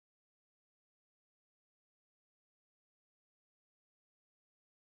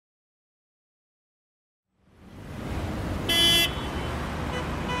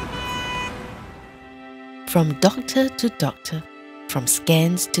From doctor to doctor, from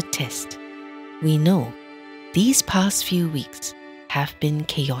scans to test, we know these past few weeks have been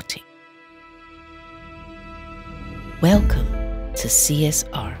chaotic. Welcome to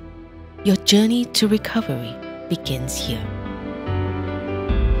CSR. Your journey to recovery begins here.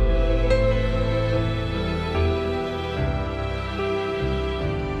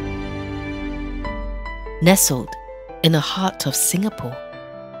 Nestled in the heart of Singapore,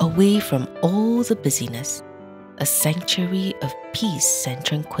 away from all the busyness, a sanctuary of peace and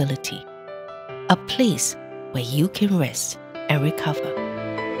tranquility, a place where you can rest and recover.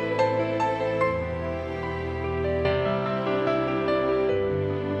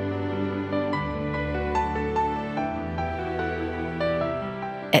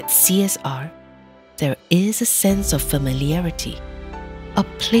 At CSR, there is a sense of familiarity, a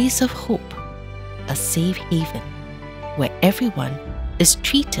place of hope, a safe haven where everyone is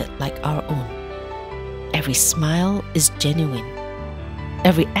treated like our own. Every smile is genuine.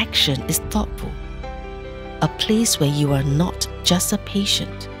 Every action is thoughtful. A place where you are not just a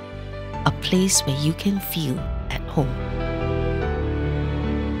patient, a place where you can feel at home.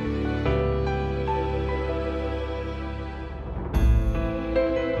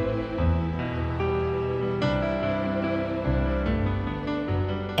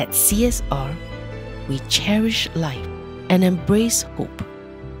 At CSR, we cherish life and embrace hope.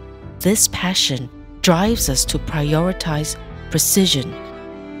 This passion drives us to prioritize precision,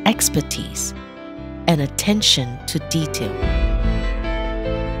 expertise, and attention to detail.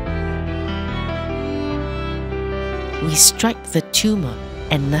 We strike the tumor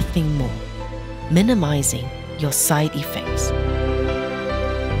and nothing more, minimizing your side effects.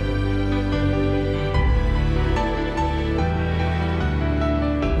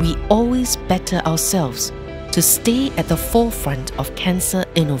 We always better ourselves to stay at the forefront of cancer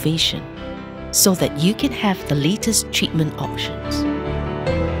innovation so that you can have the latest treatment options.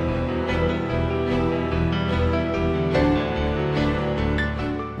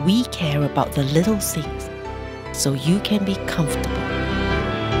 We care about the little things so you can be comfortable.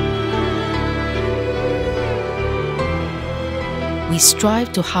 We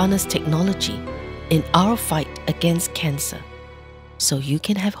strive to harness technology in our fight against cancer so you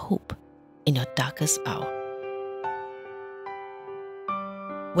can have hope in your darkest hour.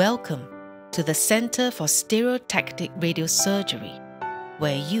 Welcome to the Center for Stereotactic Radiosurgery,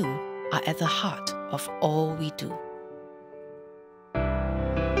 where you are at the heart of all we do.